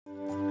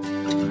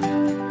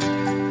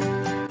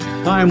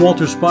Hi, I'm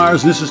Walter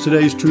Spires, and this is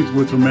today's Truth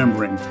Worth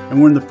Remembering. And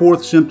we're in the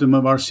fourth symptom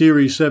of our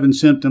series, 7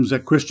 Symptoms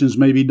That Christians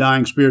May Be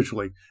Dying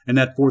Spiritually. And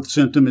that fourth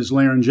symptom is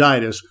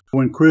laryngitis,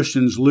 when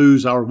Christians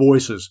lose our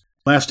voices.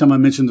 Last time I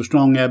mentioned the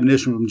strong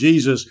admonition from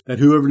Jesus that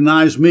whoever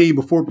denies me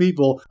before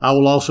people, I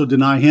will also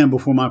deny him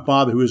before my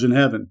Father who is in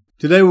heaven.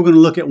 Today we're going to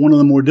look at one of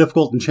the more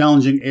difficult and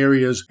challenging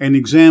areas and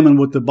examine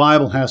what the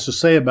Bible has to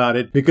say about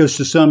it, because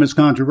to some it's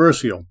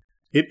controversial.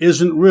 It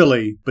isn't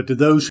really, but to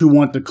those who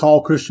want to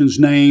call Christians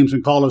names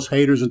and call us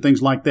haters and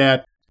things like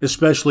that,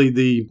 especially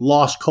the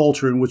lost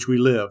culture in which we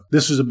live,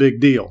 this is a big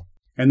deal.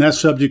 And that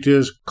subject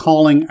is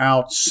calling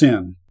out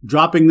sin.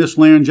 Dropping this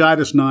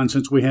laryngitis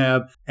nonsense we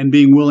have and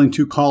being willing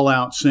to call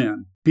out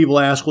sin. People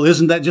ask, well,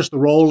 isn't that just the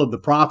role of the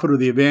prophet or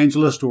the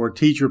evangelist or a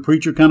teacher,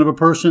 preacher kind of a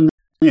person?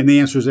 And the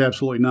answer is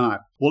absolutely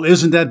not. Well,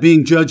 isn't that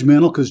being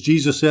judgmental? Because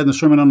Jesus said in the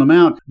Sermon on the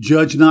Mount,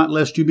 judge not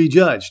lest you be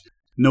judged.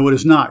 No, it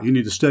is not. You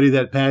need to study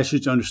that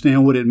passage to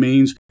understand what it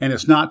means. And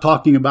it's not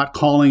talking about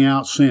calling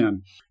out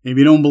sin. If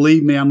you don't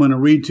believe me, I'm going to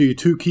read to you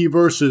 2 key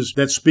verses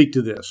that speak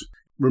to this.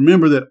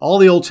 Remember that all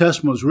the Old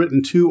Testament was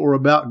written to or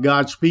about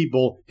God's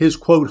people, his,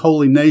 quote,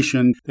 holy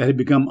nation that had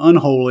become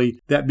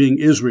unholy, that being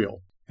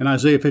Israel. In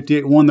Isaiah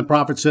 58:1, the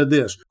prophet said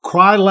this,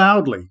 cry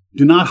loudly,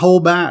 do not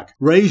hold back,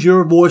 raise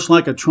your voice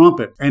like a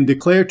trumpet, and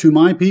declare to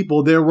my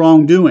people their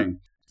wrongdoing,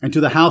 and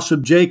to the house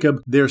of Jacob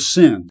their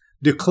sin.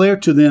 Declare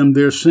to them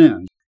their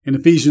sins. In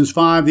Ephesians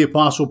 5, the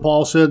Apostle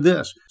Paul said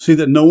this, see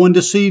that no one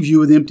deceives you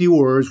with empty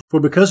words,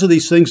 for because of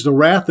these things the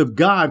wrath of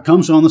God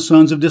comes on the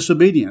sons of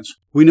disobedience.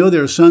 We know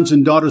there are sons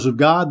and daughters of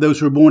God, those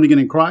who are born again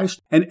in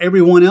Christ, and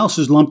everyone else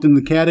is lumped in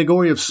the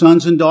category of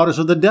sons and daughters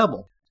of the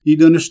devil. You need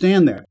to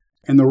understand that.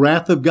 And the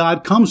wrath of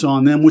God comes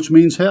on them, which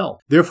means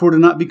hell. Therefore, do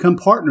not become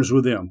partners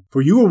with them.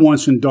 For you were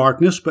once in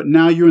darkness, but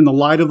now you're in the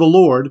light of the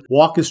Lord.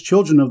 Walk as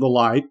children of the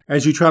light,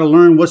 as you try to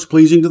learn what's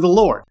pleasing to the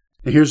Lord.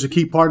 And here's the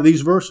key part of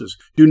these verses.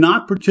 Do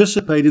not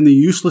participate in the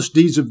useless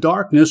deeds of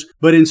darkness,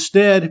 but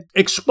instead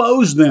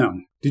expose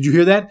them. Did you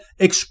hear that?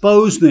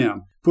 Expose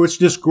them. For it's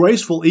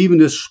disgraceful even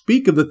to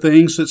speak of the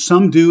things that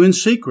some do in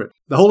secret.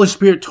 The Holy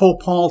Spirit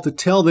told Paul to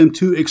tell them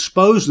to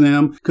expose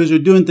them because they're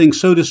doing things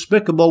so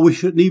despicable we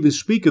shouldn't even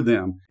speak of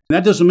them.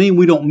 That doesn't mean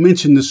we don't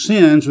mention the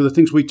sins or the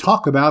things we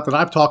talk about that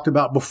I've talked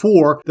about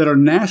before that are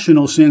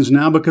national sins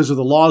now because of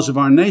the laws of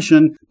our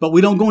nation, but we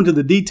don't go into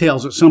the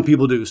details that some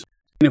people do.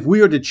 And if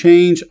we are to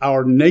change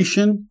our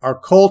nation, our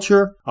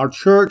culture, our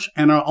church,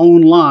 and our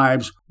own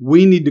lives,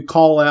 we need to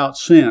call out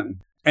sin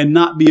and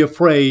not be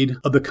afraid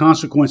of the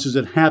consequences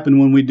that happen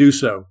when we do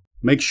so.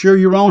 Make sure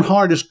your own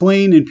heart is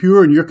clean and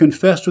pure and you're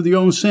confessed with your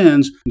own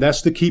sins.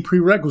 That's the key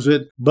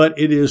prerequisite. But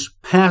it is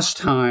past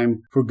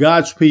time for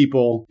God's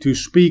people to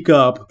speak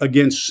up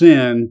against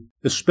sin,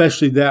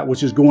 especially that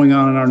which is going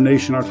on in our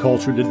nation, our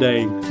culture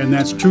today. And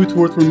that's truth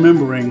worth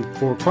remembering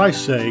for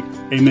Christ's sake.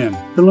 Amen.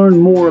 To learn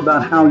more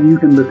about how you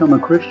can become a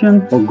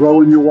Christian or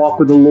grow in your walk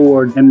with the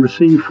Lord and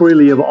receive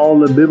freely of all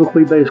the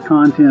biblically based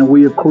content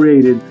we have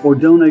created, or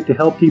donate to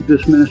help keep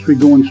this ministry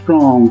going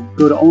strong,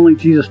 go to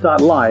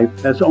onlyjesus.life.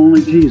 That's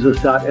onlyjesus.life.